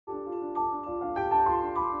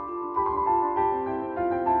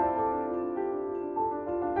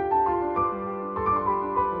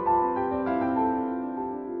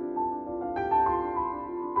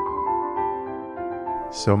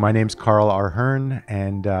So my name's Karl R. Hearne,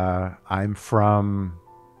 and I'm from,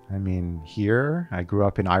 here. I grew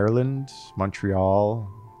up in Ireland, Montreal,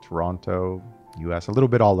 Toronto, US, a little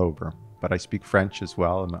bit all over, but I speak French as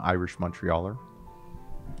well. I'm an Irish Montrealer.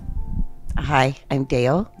 Hi, I'm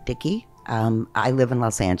Dale Dickey. I live in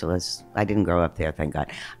Los Angeles. I didn't grow up there, thank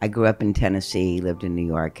God. I grew up in Tennessee, lived in New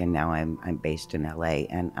York, and now I'm based in LA.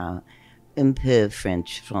 And un peu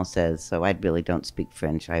French, française, so I really don't speak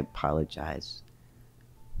French. I apologize.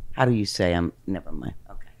 How do you say never mind.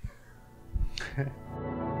 Okay.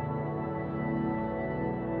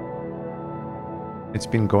 It's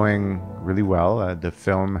been going really well. The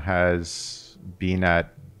film has been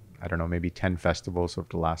at, I don't know, maybe 10 festivals over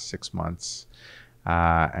the last 6 months.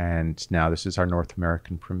 And now this is our North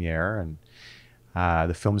American premiere. And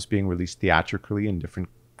the film's being released theatrically in different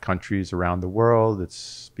countries around the world.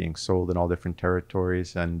 It's being sold in all different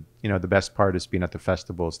territories. And, the best part has been at the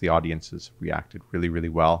festivals, the audiences reacted really, really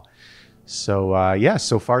well. So,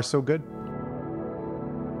 so far, so good.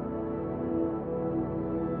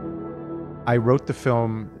 I wrote the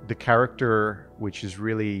film, the character, which is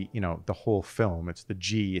really, the whole film. It's the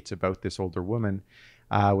G. It's about this older woman.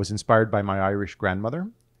 Was inspired by my Irish grandmother.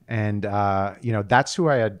 And, that's who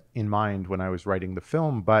I had in mind when I was writing the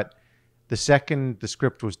film. But the second the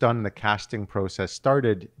script was done and the casting process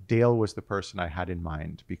started, Dale was the person I had in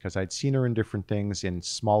mind because I'd seen her in different things in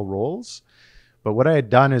small roles. But what I had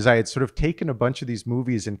done is I had sort of taken a bunch of these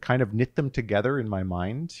movies and kind of knit them together in my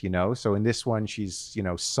mind, So in this one, she's,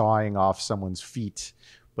 sawing off someone's feet.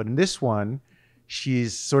 But in this one,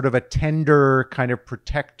 she's sort of a tender kind of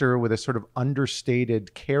protector with a sort of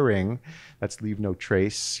understated caring. That's Leave No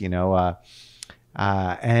Trace,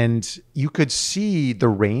 and you could see the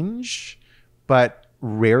range, but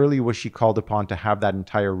rarely was she called upon to have that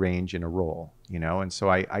entire range in a role, And so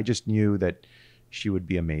I just knew that she would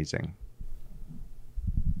be amazing.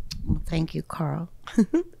 Well, thank you, Karl.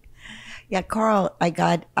 Yeah, Karl, I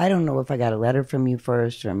don't know if I got a letter from you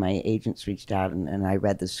first or my agents reached out and I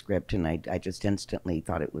read the script and I just instantly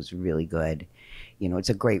thought it was really good. It's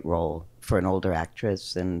a great role for an older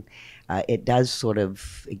actress and it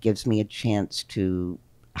gives me a chance to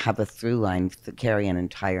have a through line to carry an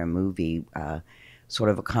entire movie, sort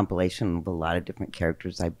of a compilation of a lot of different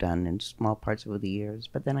characters I've done in small parts over the years.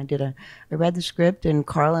 But then I read the script and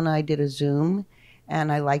Karl and I did a Zoom. And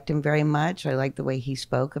I liked him very much. I liked the way he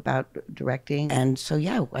spoke about directing. And so,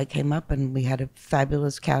 I came up and we had a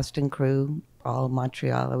fabulous cast and crew, all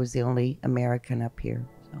Montreal. I was the only American up here.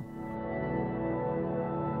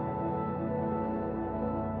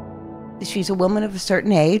 So. She's a woman of a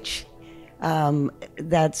certain age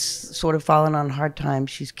that's sort of fallen on hard times.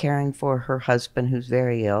 She's caring for her husband who's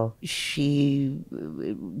very ill. She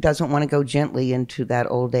doesn't want to go gently into that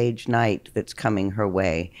old age night that's coming her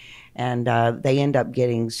way. And they end up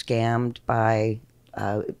getting scammed by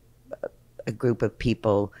a group of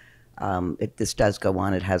people. This does go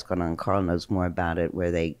on. It has gone on. Karl knows more about it,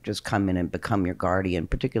 where they just come in and become your guardian,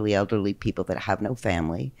 particularly elderly people that have no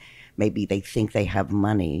family. Maybe they think they have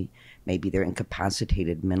money. Maybe they're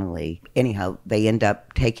incapacitated mentally. Anyhow, they end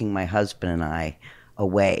up taking my husband and I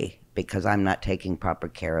away because I'm not taking proper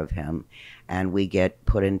care of him. And we get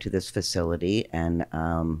put into this facility and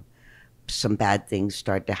some bad things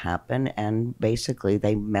start to happen, and basically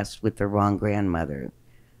they mess with the wrong grandmother.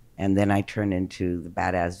 And then I turn into the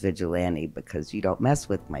badass vigilante because you don't mess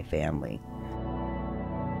with my family.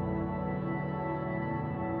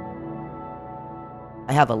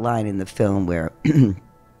 I have a line in the film where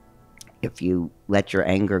if you let your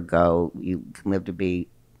anger go, you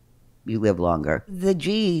live longer. The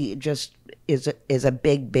G just is a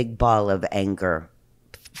big ball of anger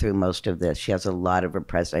through most of this. She has a lot of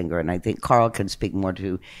repressed anger, and I think Karl can speak more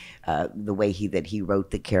to the way he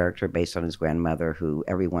wrote the character based on his grandmother, who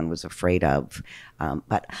everyone was afraid of.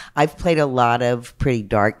 But I've played a lot of pretty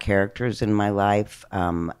dark characters in my life.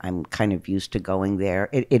 I'm kind of used to going there.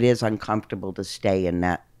 It is uncomfortable to stay in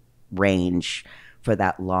that range for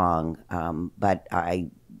that long, but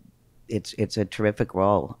it's a terrific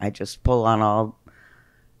role. I just pull on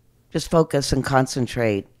just focus and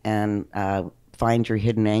concentrate and find your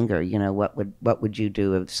hidden anger. What would you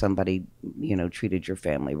do if somebody, treated your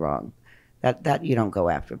family wrong? That you don't go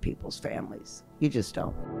after people's families. You just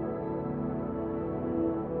don't.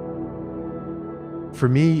 For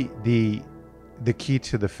me, the key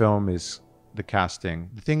to the film is the casting.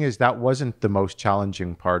 The thing is, that wasn't the most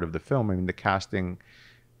challenging part of the film. The casting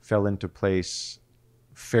fell into place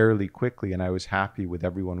fairly quickly, and I was happy with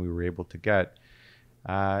everyone we were able to get.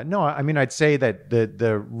 I'd say that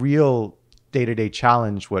the real day-to-day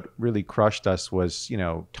challenge, what really crushed us was,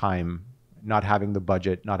 time, not having the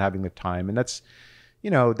budget, not having the time. And that's,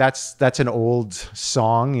 that's an old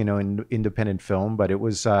song, in independent film, but it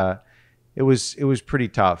was pretty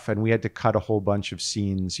tough, and we had to cut a whole bunch of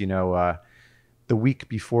scenes, the week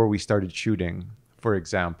before we started shooting, for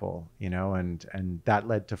example, and that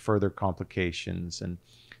led to further complications. And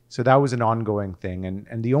so that was an ongoing thing.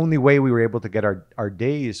 And the only way we were able to get our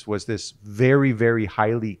days was this very, very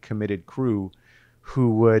highly committed crew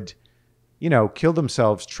who would, kill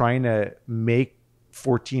themselves trying to make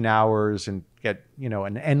 14 hours and get,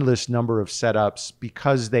 an endless number of setups,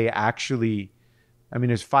 because they actually,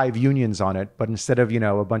 there's 5 unions on it, but instead of,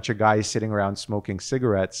 a bunch of guys sitting around smoking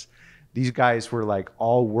cigarettes, these guys were like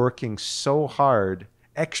all working so hard,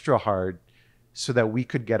 extra hard, so that we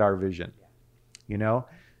could get our vision,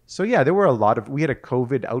 So yeah, there were we had a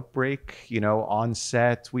COVID outbreak, on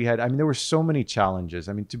set. There were so many challenges.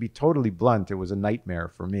 To be totally blunt, it was a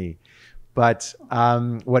nightmare for me. But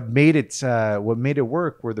what made it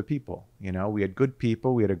work were the people. We had good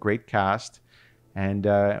people, we had a great cast, and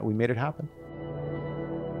we made it happen.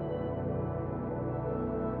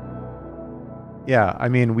 Yeah,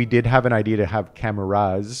 we did have an idea to have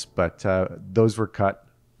cameras, but those were cut,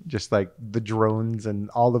 just like the drones and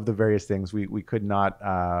all of the various things. We could not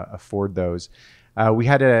afford those. We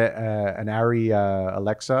had an Arri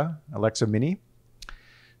Alexa Mini.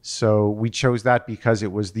 So we chose that because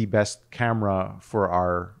it was the best camera for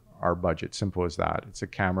our budget. Simple as that. It's a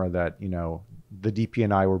camera that, the DP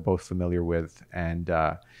and I were both familiar with. And,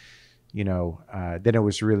 then it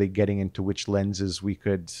was really getting into which lenses we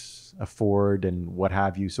could afford and what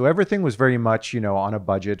have you. So everything was very much, on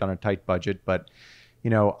a tight budget. But,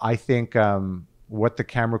 I think what the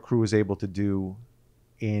camera crew was able to do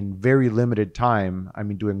in very limited time,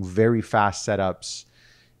 doing very fast setups,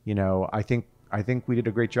 I think we did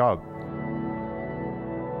a great job.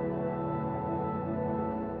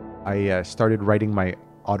 I started writing my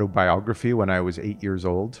autobiography when I was 8 years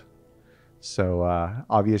old. So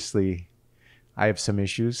obviously, I have some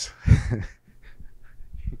issues.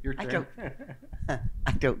 Your turn.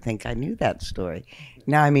 I don't think I knew that story.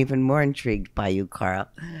 Now I'm even more intrigued by you, Karl.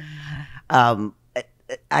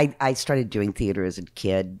 I started doing theater as a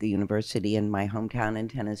kid. The university in my hometown in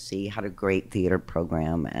Tennessee had a great theater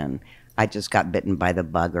program, and I just got bitten by the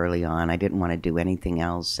bug early on. I didn't want to do anything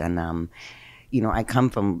else. And, I come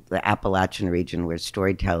from the Appalachian region where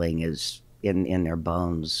storytelling is in their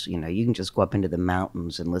bones. You can just go up into the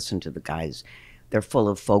mountains and listen to the guys. They're full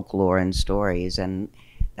of folklore and stories. And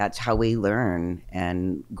that's how we learn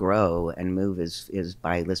and grow and move is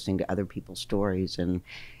by listening to other people's stories. And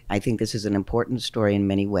I think this is an important story in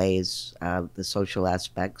many ways. The social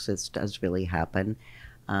aspects, this does really happen.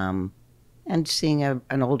 And seeing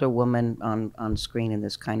an older woman on screen in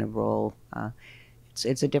this kind of role,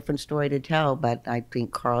 it's a different story to tell, but I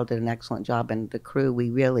think Karl did an excellent job. And the crew, we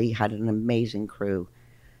really had an amazing crew.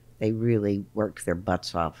 They really worked their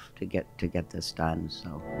butts off to get this done.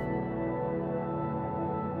 So,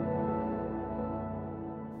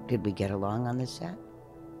 did we get along on the set?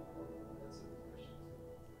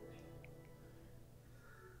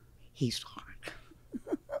 He's hard.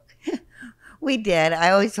 We did.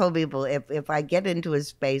 I always told people if I get into a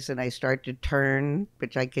space and I start to turn,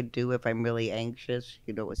 which I could do if I'm really anxious,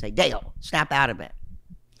 would say, Dale, snap out of it.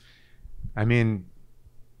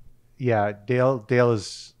 Yeah, Dale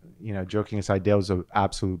is, joking aside, Dale's an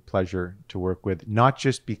absolute pleasure to work with, not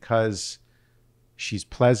just because she's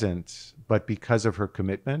pleasant, but because of her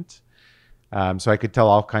commitment. So I could tell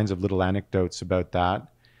all kinds of little anecdotes about that.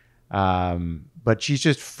 But she's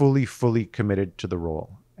just fully committed to the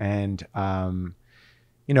role. And, I'll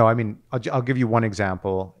give you one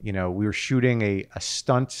example. We were shooting a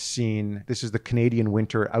stunt scene. This is the Canadian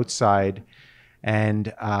winter outside.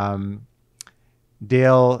 And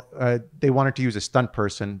Dale, they wanted to use a stunt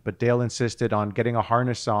person, but Dale insisted on getting a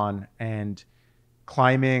harness on and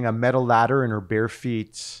climbing a metal ladder in her bare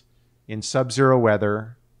feet in sub-zero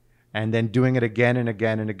weather, and then doing it again and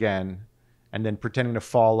again and again, and then pretending to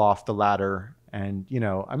fall off the ladder. And,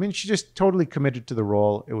 she just totally committed to the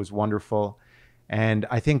role. It was wonderful. And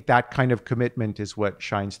I think that kind of commitment is what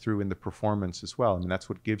shines through in the performance as well. That's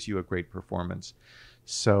what gives you a great performance.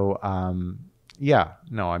 So,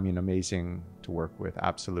 amazing to work with.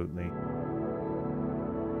 Absolutely.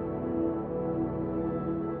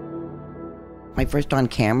 My first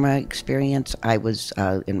on-camera experience, I was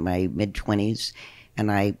in my mid-20s, and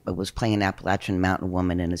I was playing an Appalachian mountain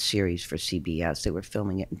woman in a series for CBS. They were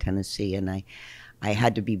filming it in Tennessee, and I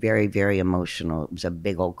had to be very, very emotional. It was a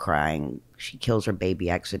big old crying. She kills her baby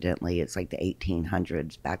accidentally. It's like the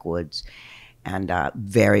 1800s, backwoods, and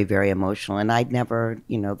very, very emotional. And I'd never,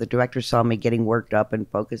 the director saw me getting worked up and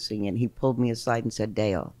focusing, and he pulled me aside and said,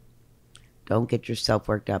 Dale, Don't get yourself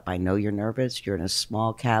worked up. I know you're nervous. You're in a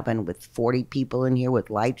small cabin with 40 people in here with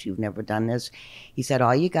lights. You've never done this. He said,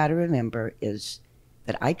 all you got to remember is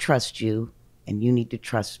that I trust you, and you need to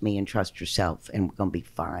trust me and trust yourself, and we're going to be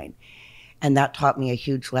fine. And that taught me a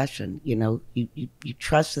huge lesson. You know, you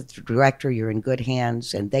trust the director, you're in good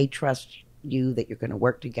hands, and they trust you that you're going to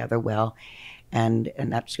work together well. And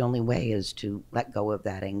that's the only way, is to let go of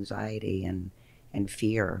that anxiety and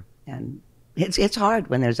fear. And it's hard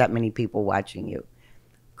when there's that many people watching you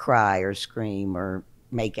cry or scream or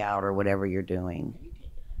make out or whatever you're doing.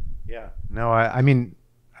 Yeah. No, I mean,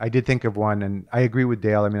 I did think of one, and I agree with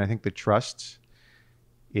Dale. I mean, I think the trust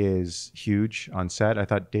is huge on set. I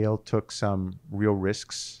thought Dale took some real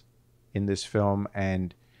risks in this film,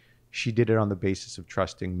 and she did it on the basis of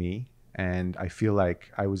trusting me. And I feel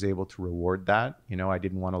like I was able to reward that. You know, I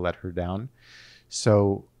didn't want to let her down.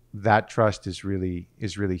 So that trust is really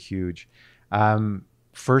huge.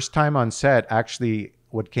 First time on set, actually,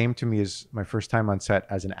 what came to me is my first time on set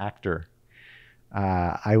as an actor.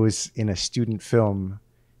 I was in a student film,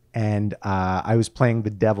 and I was playing the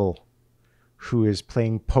devil who is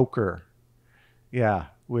playing poker,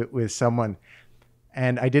 with someone.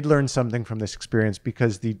 And I did learn something from this experience,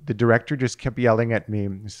 because the director just kept yelling at me.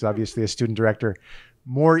 This is obviously a student director.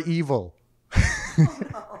 More evil.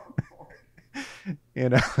 you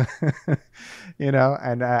know,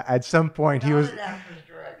 and at some point he was, not an actor's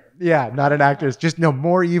director. Not an actor's, just no,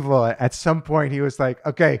 more evil. At some point he was like,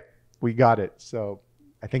 okay, we got it. So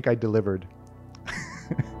I think I delivered.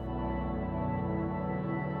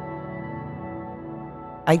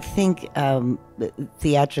 I think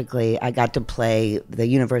theatrically, I got to play. The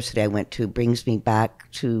university I went to brings me back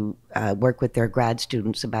to work with their grad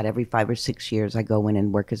students about every 5 or 6 years. I go in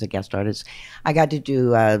and work as a guest artist. I got to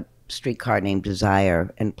do a Streetcar Named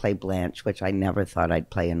Desire and play Blanche, which I never thought I'd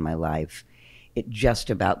play in my life. It just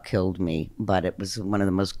about killed me, but it was one of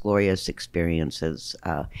the most glorious experiences.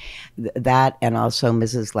 That, and also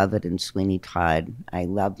Mrs. Lovett and Sweeney Todd. I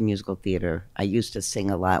love musical theater. I used to sing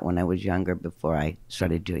a lot when I was younger, before I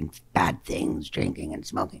started doing bad things, drinking and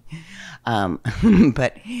smoking.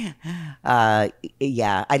 But I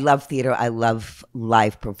love theater. I love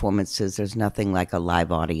live performances. There's nothing like a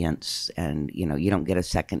live audience, and you don't get a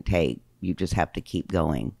second take. You just have to keep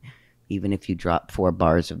going, even if you drop 4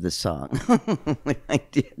 bars of the song. I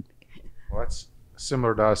did. Well, that's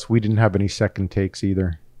similar to us. We didn't have any second takes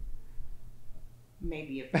either.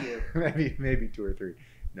 Maybe a few. maybe 2 or 3.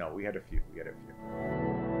 No, we had a few.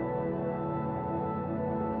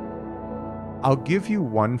 I'll give you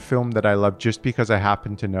one film that I love, just because I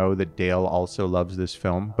happen to know that Dale also loves this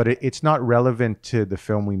film. But it's not relevant to the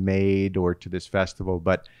film we made or to this festival.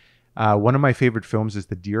 But one of my favorite films is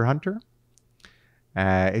The Deer Hunter.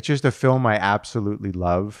 It's just a film I absolutely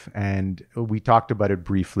love, and we talked about it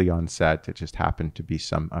briefly on set. It just happened to be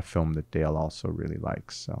a film that Dale also really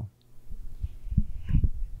likes. So,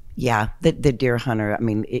 yeah, the Deer Hunter. I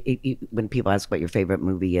mean, when people ask what your favorite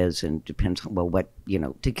movie is, and depends on what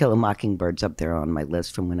To Kill a Mockingbird's up there on my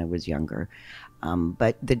list from when I was younger.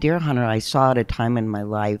 But The Deer Hunter, I saw at a time in my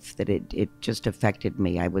life that it just affected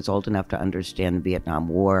me. I was old enough to understand the Vietnam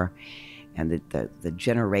War, and the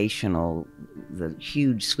generational, the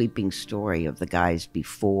huge sweeping story of the guys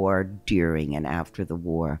before, during, and after the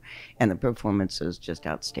war. And the performance is just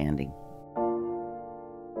outstanding.